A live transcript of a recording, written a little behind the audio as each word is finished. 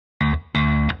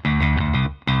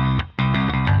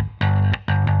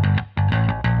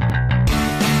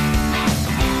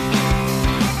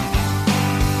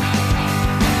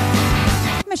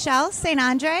Michelle St.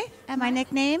 Andre, and my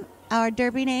nickname, our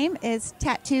derby name, is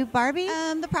Tattoo Barbie.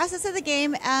 The process of the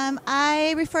game,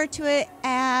 I refer to it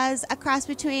as a cross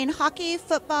between hockey,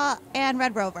 football, and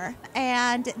Red Rover.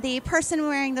 And the person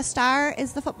wearing the star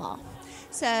is the football.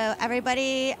 So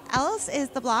everybody else is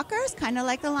the blockers, kind of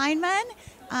like the linemen,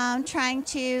 trying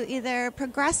to either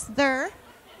progress their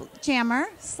jammer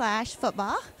 /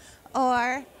 football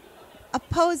or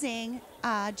opposing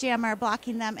jammer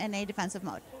blocking them in a defensive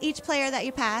mode. Each player that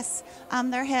you pass,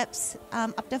 their hips,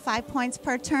 up to 5 points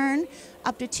per turn,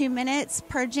 up to 2 minutes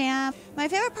per jam. My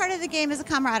favorite part of the game is the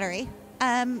camaraderie.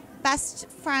 Best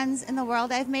friends in the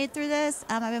world I've made through this.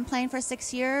 I've been playing for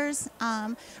 6 years.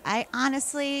 I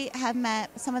honestly have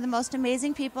met some of the most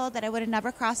amazing people that I would have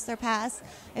never crossed their paths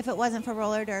if it wasn't for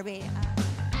roller derby.